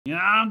You know,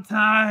 I'm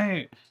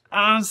tired.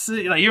 I'm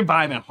sick. Like, you're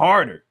vibing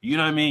harder. You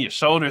know what I mean? Your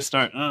shoulders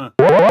start,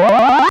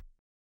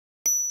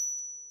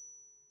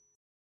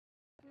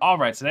 All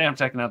right, today I'm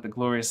checking out the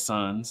Glorious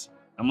Sons.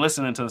 I'm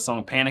listening to the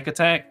song Panic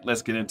Attack.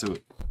 Let's get into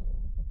it.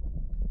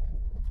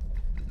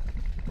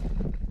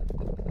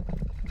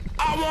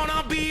 I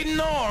wanna be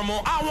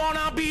normal, I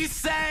wanna be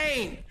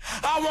sane.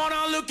 I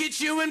wanna look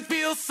at you and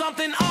feel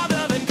something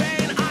other than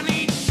pain. I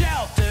need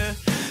shelter,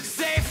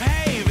 safe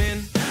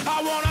haven.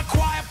 I want a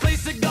quiet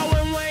place to go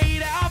and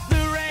wait out the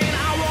rain.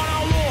 I want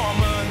a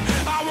woman,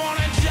 I want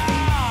a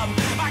job.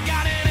 I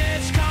got an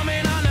itch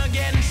coming on to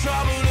get in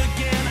trouble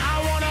again.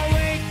 I wanna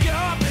wake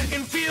up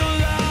and feel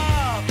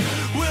love.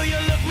 Will you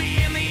look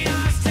me in the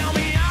eyes, tell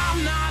me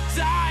I'm not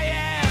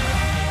dying?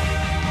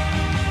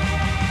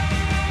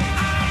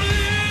 I'm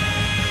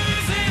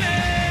losing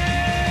it.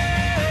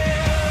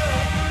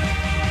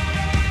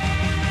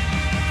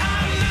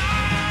 I'm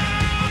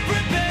not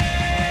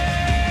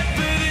prepared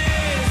for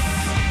this.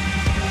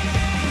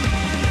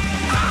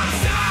 I'm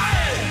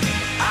tired,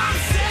 I'm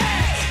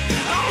sick,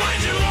 I'm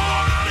waging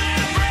war on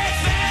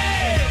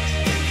everything.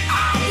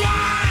 I'm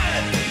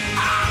wired,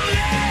 I'm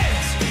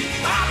lit,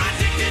 I'm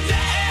addicted to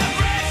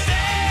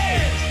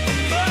everything.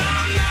 But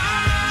I'm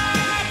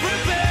not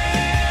prepared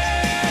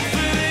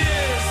for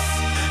this.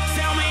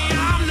 Tell me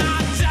I'm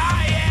not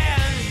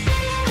dying.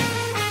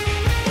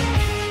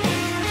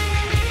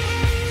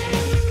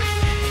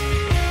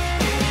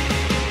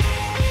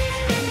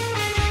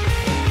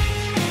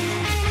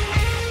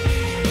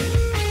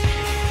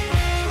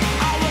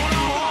 I want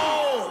a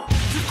hole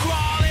to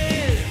crawl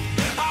in.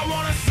 I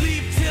wanna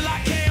sleep till I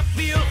can't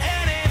feel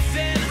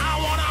anything. I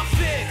wanna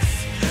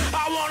fix,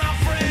 I want a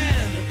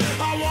friend.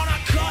 I wanna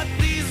cut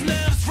these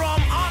nerves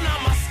from under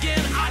my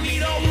skin. I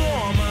need a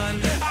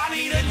woman, I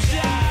need a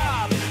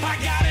job. I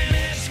got an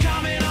itch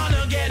coming on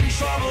to get in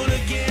trouble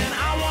again.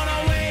 I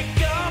wanna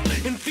wake up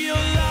and feel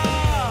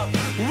love.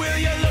 Will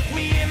you look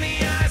me in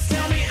the eyes,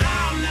 tell me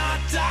I'm not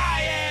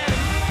dying?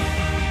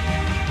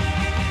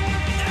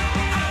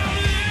 I'm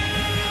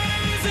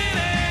losing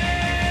it.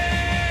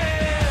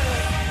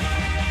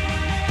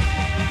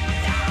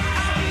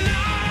 I'm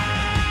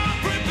not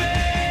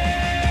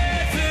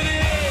prepared for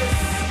this.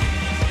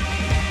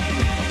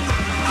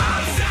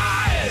 I'm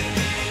tired,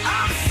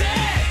 I'm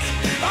sick,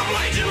 I'm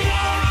waging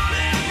war on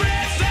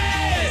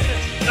everything.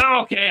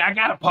 Okay, I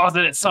gotta pause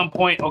it at some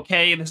point,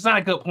 okay? It's not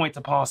a good point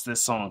to pause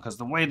this song because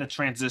the way the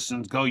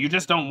transitions go, you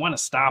just don't want to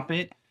stop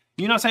it.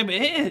 You know what I'm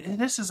saying? But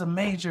this is a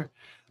major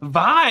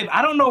vibe.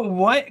 I don't know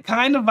what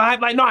kind of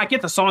vibe. Like, no, I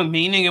get the song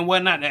meaning and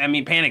whatnot. I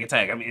mean, Panic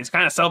Attack. I mean, it's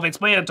kind of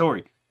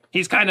self-explanatory.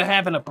 He's kind of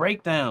having a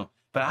breakdown.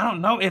 But I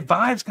don't know, it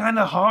vibes kind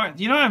of hard.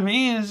 You know what I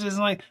mean? It's just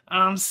like,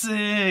 I'm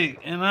sick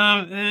and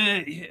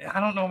I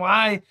don't know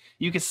why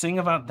you could sing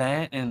about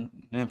that and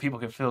people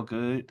can feel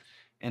good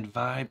and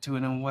vibe to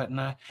it and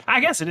whatnot. I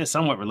guess it is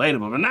somewhat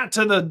relatable, but not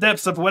to the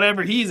depths of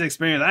whatever he's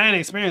experienced. I ain't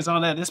experienced all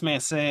that. This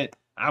man said,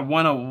 I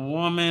want a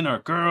woman or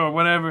girl or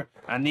whatever.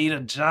 I need a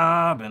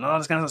job and all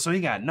this kind of stuff. So he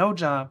got no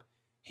job.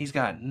 He's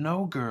got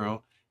no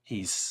girl.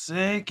 He's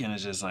sick and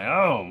it's just like,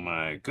 oh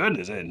my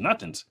goodness,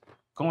 nothing's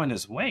going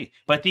his way.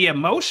 But the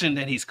emotion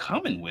that he's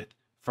coming with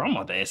from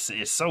all that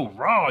is so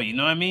raw, you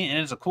know what I mean? And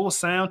it's a cool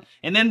sound.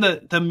 And then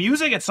the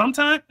music at some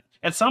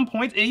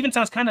point, it even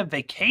sounds kind of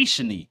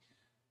vacation-y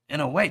in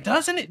a way,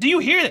 doesn't it? Do you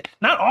hear it?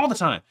 Not all the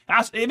time.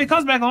 If it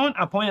comes back on,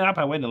 I pointed out,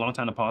 I waited a long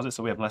time to pause it,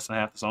 so we have less than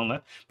half the song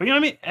left. But you know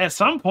what I mean? At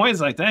some point,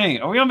 it's like, dang,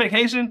 are we on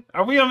vacation?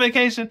 Are we on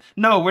vacation?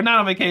 No, we're not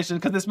on vacation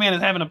because this man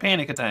is having a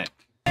panic attack.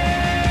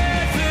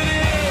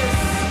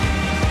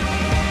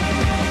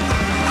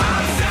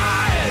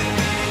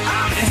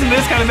 Isn't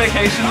this kind of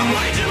vacation?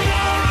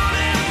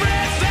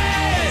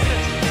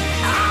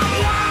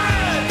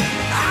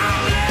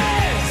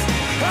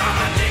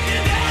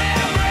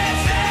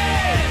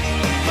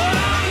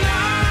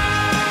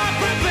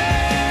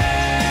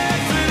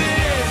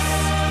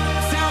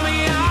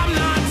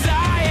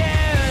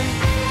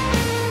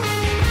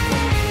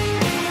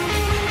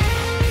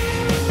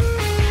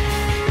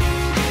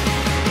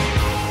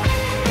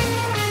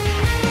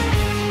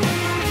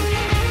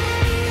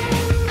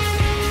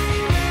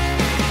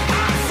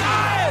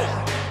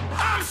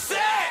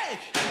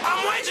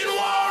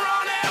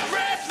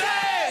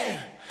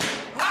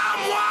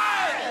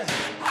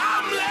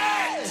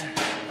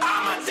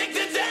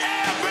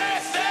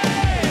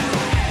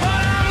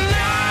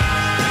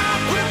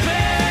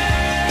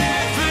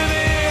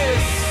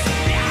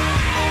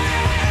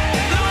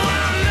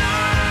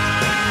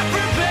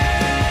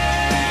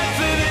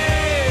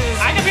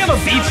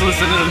 Beach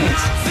listening to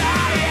this.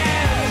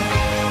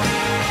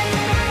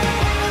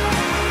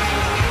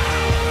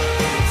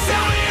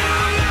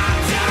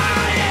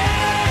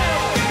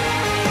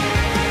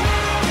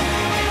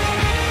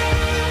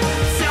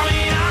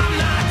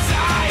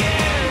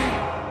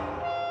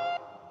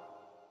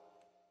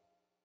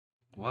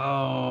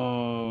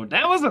 Whoa,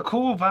 that was was a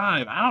cool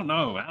vibe. I don't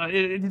know.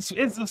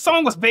 The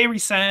song was very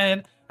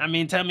sad. I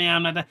mean, tell me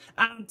I'm not done.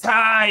 I'm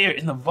tired.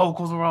 And the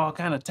vocals were all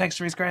kind of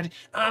textury, scratchy.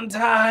 I'm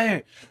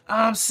tired.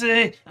 I'm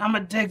sick. I'm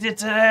addicted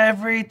to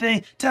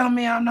everything. Tell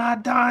me I'm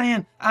not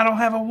dying. I don't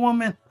have a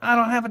woman. I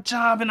don't have a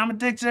job. And I'm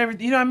addicted to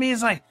everything. You know what I mean?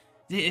 It's like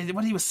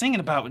what he was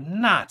singing about.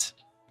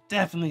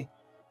 Definitely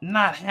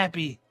not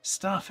happy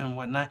stuff and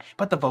whatnot.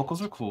 But the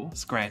vocals were cool,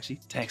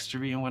 scratchy,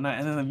 textury and whatnot.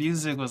 And then the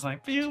music was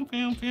like, pew,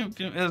 pew, pew,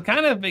 pew. It was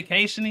kind of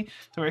vacation-y.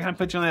 So it kind of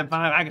put you on that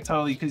vibe. I could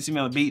totally, you could see me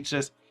on the beach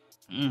just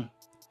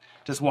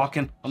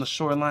walking on the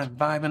shoreline,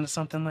 vibing or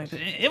something like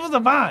that. It was a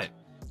vibe.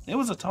 It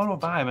was a total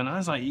vibe. And I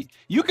was like,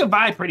 you can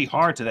vibe pretty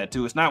hard to that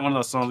too. It's not one of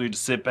those songs where you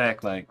just sit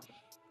back like,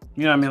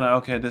 you know what I mean?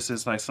 Like, okay, this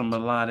is like some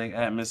melodic,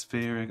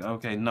 atmospheric.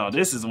 Okay, no,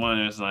 this is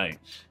one that's like,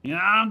 you know,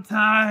 I'm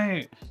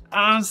tired.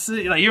 I'm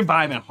sick. Like, you're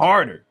vibing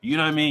harder. You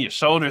know what I mean? Your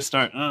shoulders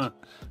start,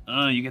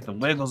 you get the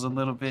wiggles a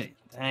little bit.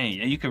 Dang,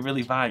 yeah, you could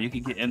really vibe. You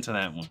could get into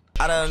that one.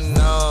 I don't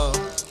know.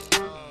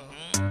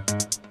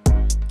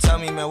 Tell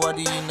me, man, what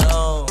do you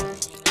know?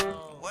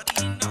 What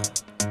do you know?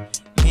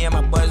 Me and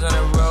my boys on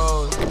the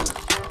road.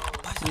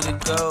 You to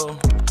go.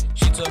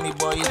 She told me,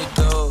 boy, you to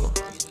go.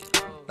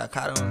 Like,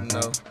 I don't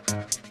know.